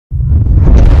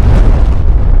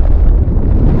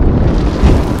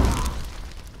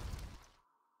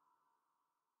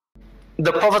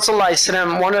The Prophet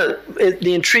ﷺ, one of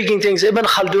the intriguing things, Ibn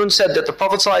Khaldun said that the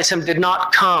Prophet ﷺ did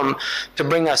not come to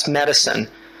bring us medicine.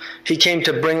 He came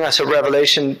to bring us a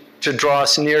revelation to draw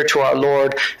us near to our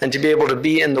Lord and to be able to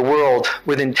be in the world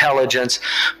with intelligence.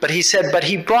 But he said, but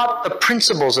he brought the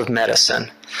principles of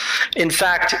medicine. In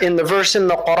fact, in the verse in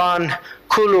the Quran,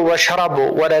 Kulu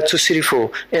washrabu wa la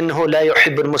tusrifu innahu la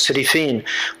yuhibbul musrifin.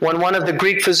 When one of the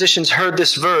Greek physicians heard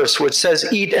this verse, which says,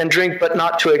 eat and drink but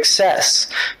not to excess,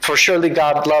 for surely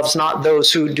God loves not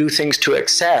those who do things to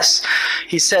excess.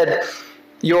 He said,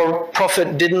 your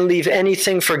prophet didn't leave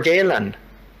anything for Galen.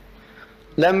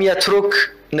 Lam yatruk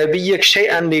nabiyyak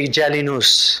shay'an li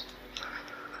jalinus.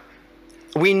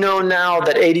 We know now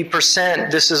that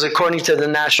 80%, this is according to the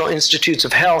National Institutes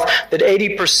of Health, that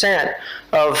 80%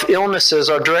 of illnesses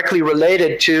are directly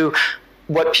related to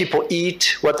what people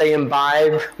eat, what they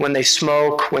imbibe, when they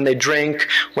smoke, when they drink,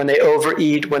 when they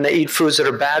overeat, when they eat foods that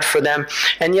are bad for them.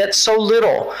 And yet so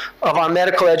little of our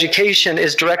medical education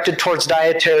is directed towards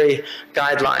dietary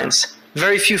guidelines.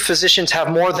 Very few physicians have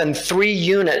more than 3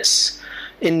 units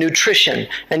in nutrition,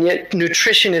 and yet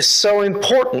nutrition is so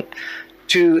important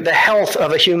to the health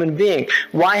of a human being.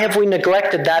 Why have we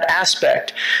neglected that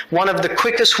aspect? One of the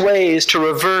quickest ways to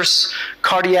reverse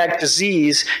cardiac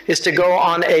disease is to go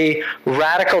on a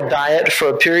radical diet for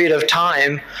a period of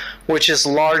time, which is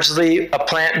largely a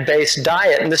plant-based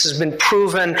diet. And this has been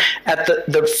proven at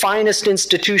the finest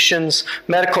institutions,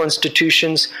 medical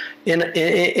institutions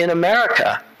in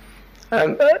America.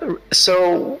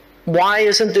 So why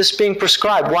isn't this being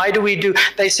prescribed? Why do we do,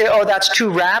 they say, oh, that's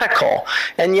too radical.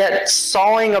 And yet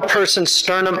sawing a person's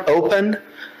sternum open,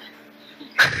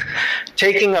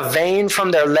 taking a vein from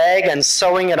their leg and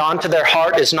sewing it onto their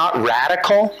heart is not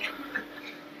radical.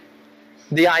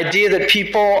 The idea that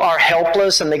people are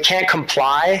helpless and they can't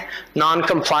comply,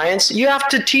 non-compliance, you have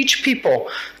to teach people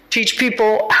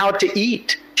how to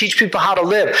eat. Teach people how to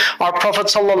live. Our Prophet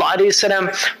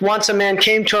ﷺ, once a man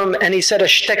came to him and he said,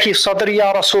 Ashtaki sadri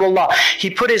ya Rasulullah.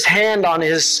 He put his hand on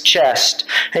his chest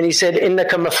and he said,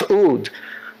 Innaka maf'ood.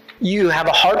 You have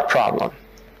a heart problem.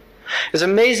 It's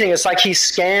amazing. It's like he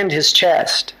scanned his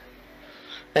chest.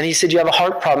 And he said, you have a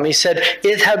heart problem. He said,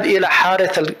 Idhab ila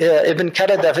Harith ibn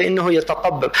Kalada fa innahu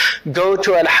yatatabbab. Go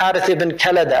to Al-Harith ibn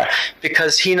Kalada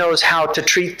because he knows how to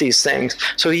treat these things.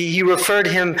 So he referred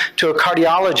him to a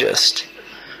cardiologist.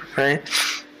 Right?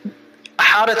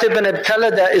 Harith ibn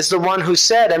Kalada is the one who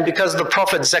said, and because the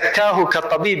Prophet zakkahu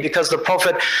katabib, because the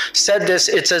Prophet said this,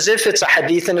 it's as if it's a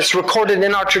hadith, and it's recorded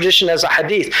in our tradition as a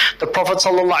hadith. The Prophet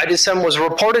ﷺ was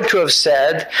reported to have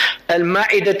said,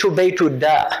 Al-ma'idatu baytu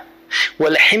da'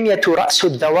 wal-himyatu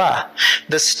ra'su dawa.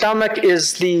 The stomach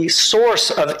is the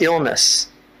source of illness,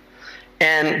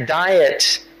 and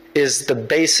diet is the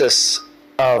basis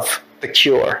of the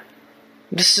cure.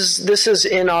 This is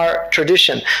in our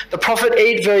tradition. The Prophet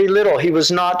ate very little. He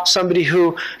was not somebody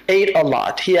who ate a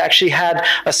lot. He actually had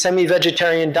a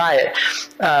semi-vegetarian diet.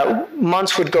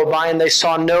 Months would go by and they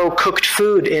saw no cooked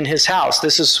food in his house.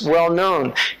 This is well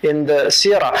known in the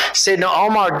Sirah. Sayyidina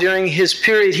Omar, during his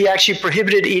period, he actually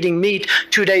prohibited eating meat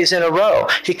 2 days in a row.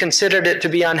 He considered it to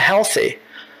be unhealthy.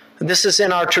 This is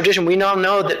in our tradition. We now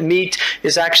know that meat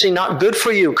is actually not good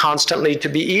for you constantly to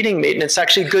be eating meat, and it's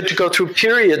actually good to go through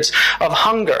periods of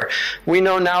hunger. We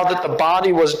know now that the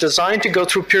body was designed to go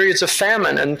through periods of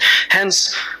famine, and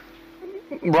hence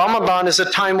Ramadan is a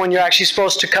time when you're actually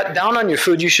supposed to cut down on your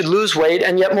food. You should lose weight,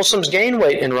 and yet Muslims gain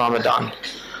weight in Ramadan.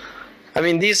 I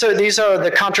mean, these are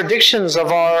the contradictions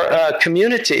of our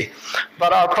community.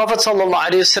 But our Prophet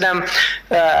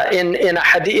ﷺ, in a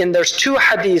hadith, there's 2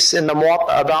 hadiths in the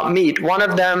Muwatta about meat. One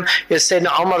of them is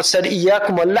Sayyidina Umar said,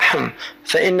 إِيَّاكُمْ وَاللَّحْمِ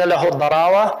فَإِنَّ لَهُ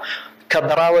الضَّرَاوَةَ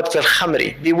كَالضَّرَاوَةِ فِي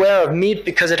الْخَمْرِ. Beware of meat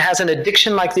because it has an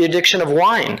addiction like the addiction of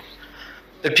wine.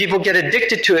 That people get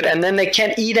addicted to it and then they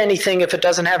can't eat anything if it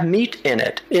doesn't have meat in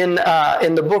it. In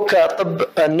the book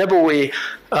Nabawi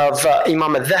of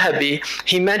Imam al-Dhahabi,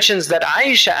 he mentions that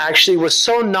Aisha actually was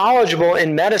so knowledgeable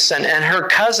in medicine, and her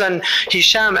cousin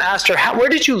Hisham asked her, where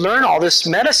did you learn all this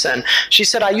medicine? She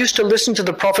said, I used to listen to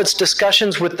the Prophet's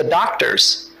discussions with the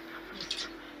doctors.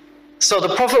 So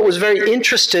the Prophet was very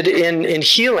interested in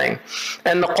healing.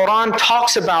 And the Quran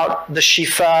talks about the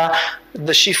shifa.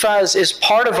 The shifa is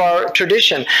part of our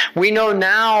tradition. We know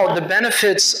now the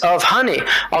benefits of honey.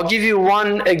 I'll give you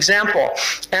one example.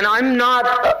 And I'm not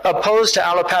opposed to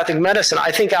allopathic medicine.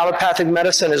 I think allopathic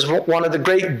medicine is one of the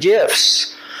great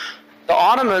gifts. The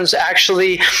Ottomans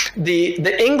actually,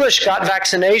 the English got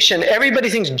vaccination. Everybody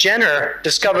thinks Jenner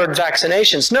discovered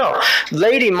vaccinations. No,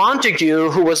 Lady Montagu,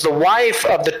 who was the wife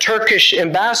of the Turkish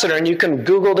ambassador, and you can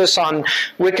Google this on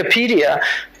Wikipedia,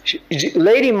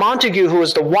 Lady Montagu, who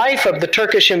was the wife of the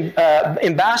Turkish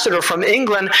ambassador from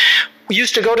England,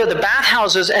 used to go to the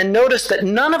bathhouses and notice that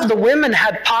none of the women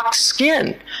had pocked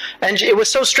skin. And it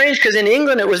was so strange because in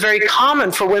England it was very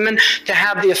common for women to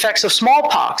have the effects of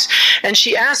smallpox. And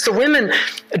she asked the women,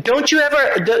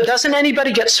 doesn't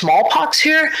anybody get smallpox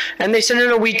here? And they said,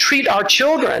 no, we treat our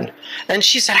children. And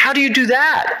she said, how do you do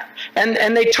that?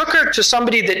 And they took her to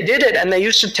somebody that did it, and they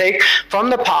used to take from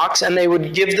the pox, and they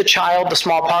would give the child the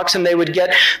smallpox, and they would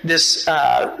get this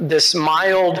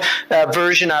mild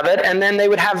version of it, and then they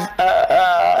would have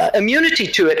immunity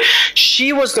to it.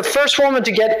 She was the first woman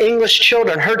to get English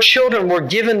children. Her children were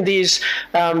given these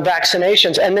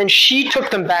vaccinations, and then she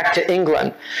took them back to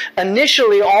England.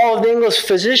 Initially, all of the English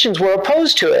physicians were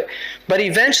opposed to it, but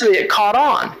eventually it caught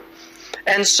on.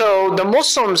 And so the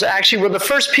Muslims actually were the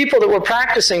first people that were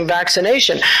practicing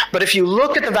vaccination. But if you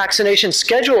look at the vaccination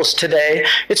schedules today,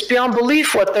 it's beyond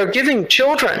belief what they're giving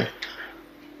children.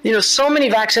 You know, so many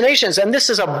vaccinations, and this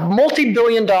is a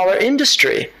multi-billion-dollar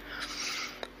industry.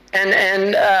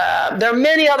 And there are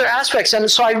many other aspects, and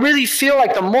so I really feel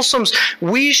like the Muslims,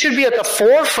 we should be at the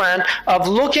forefront of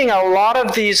looking at a lot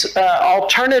of these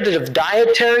alternative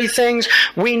dietary things.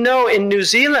 We know in New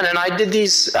Zealand, and I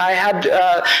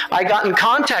got in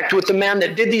contact with the man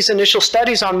that did these initial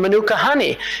studies on Manuka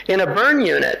honey in a burn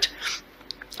unit,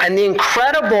 and the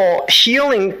incredible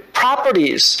healing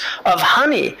properties of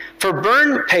honey for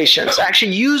burn patients,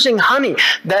 actually using honey,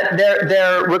 that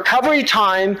their recovery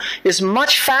time is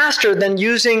much faster than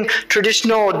using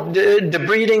traditional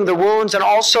debriding the wounds, and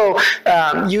also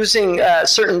using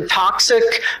certain toxic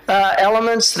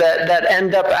elements that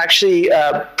end up actually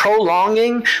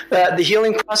prolonging the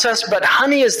healing process. But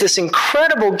honey is this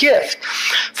incredible gift.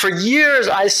 For years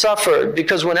I suffered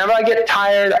because whenever I get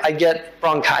tired, I get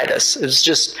bronchitis. It's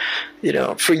just, you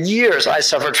know, for years I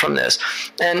suffered from this.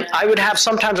 And I would have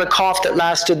sometimes a cough that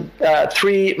lasted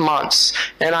 3 months.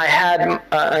 And I had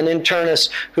an internist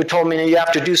who told me, you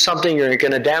have to do something, you're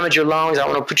going to damage your lungs, I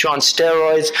want to put you on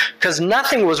steroids, because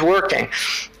nothing was working.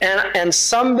 And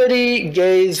somebody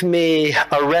gave me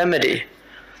a remedy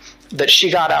that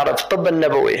she got out of Tibb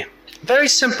al-Nabawi. Very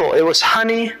simple. It was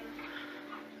honey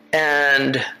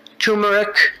and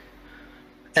turmeric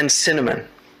and cinnamon.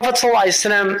 Prophet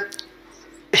ﷺ,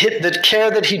 the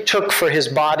care that he took for his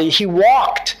body, he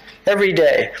walked every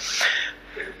day.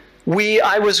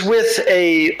 I was with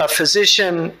a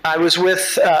physician, I was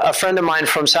with a friend of mine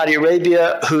from Saudi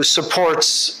Arabia who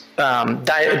supports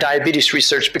diabetes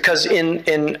research, because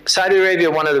in Saudi Arabia,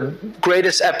 one of the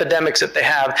greatest epidemics that they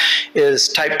have is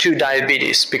type 2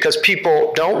 diabetes, because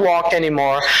people don't walk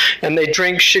anymore and they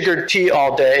drink sugared tea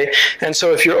all day. And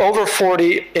so if you're over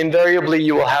 40, invariably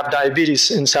you will have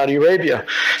diabetes in Saudi Arabia.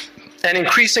 And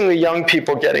increasingly young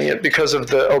people getting it because of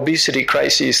the obesity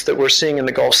crises that we're seeing in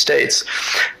the Gulf states.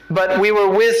 But we were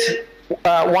with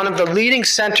one of the leading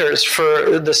centers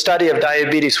for the study of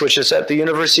diabetes, which is at the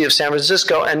University of San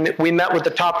Francisco, and we met with the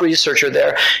top researcher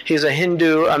there. He's a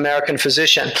Hindu American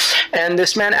physician. And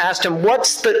this man asked him,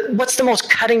 what's the most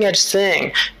cutting edge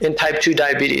thing in type 2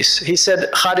 diabetes? He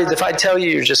said, Khalid, if I tell you,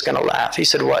 you're just gonna laugh. He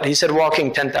said, what? He said,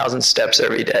 walking 10,000 steps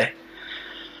every day.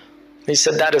 He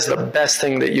said, that is the best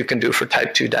thing that you can do for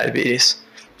type 2 diabetes.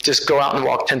 Just go out and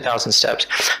walk 10,000 steps.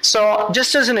 So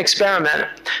just as an experiment,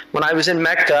 when I was in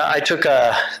Mecca, I took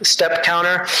a step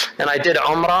counter and I did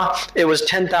Umrah. It was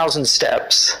 10,000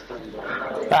 steps.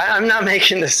 I'm not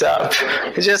making this up.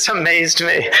 It just amazed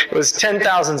me. It was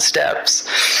 10,000 steps.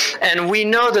 And we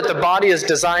know that the body is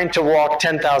designed to walk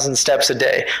 10,000 steps a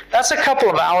day. That's a couple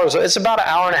of hours. It's about an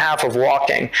hour and a half of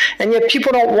walking. And yet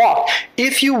people don't walk.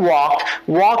 If you walk,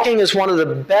 walking is one of the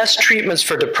best treatments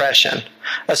for depression,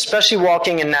 especially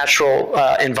walking in natural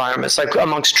environments, like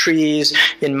amongst trees,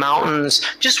 in mountains.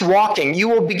 Just walking, you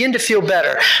will begin to feel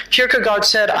better. Kierkegaard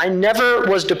said, I never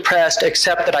was depressed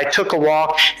except that I took a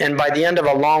walk, and by the end of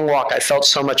a long walk, I felt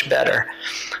so much better.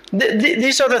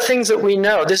 These are the things that we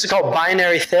know. This is called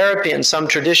binary therapy in some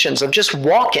traditions, of just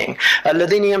walking.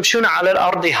 Those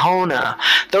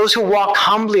who walk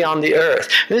humbly on the earth.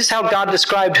 This is how God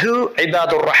described who?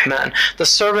 Ibadur Rahman, the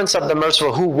servants of the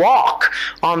merciful, who walk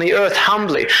on the earth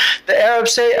humbly. The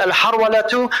Arabs say,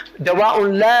 al-harwalatu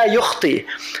dawa'un la yukhti,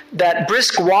 that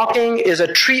brisk walking is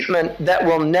a treatment that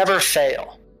will never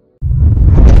fail.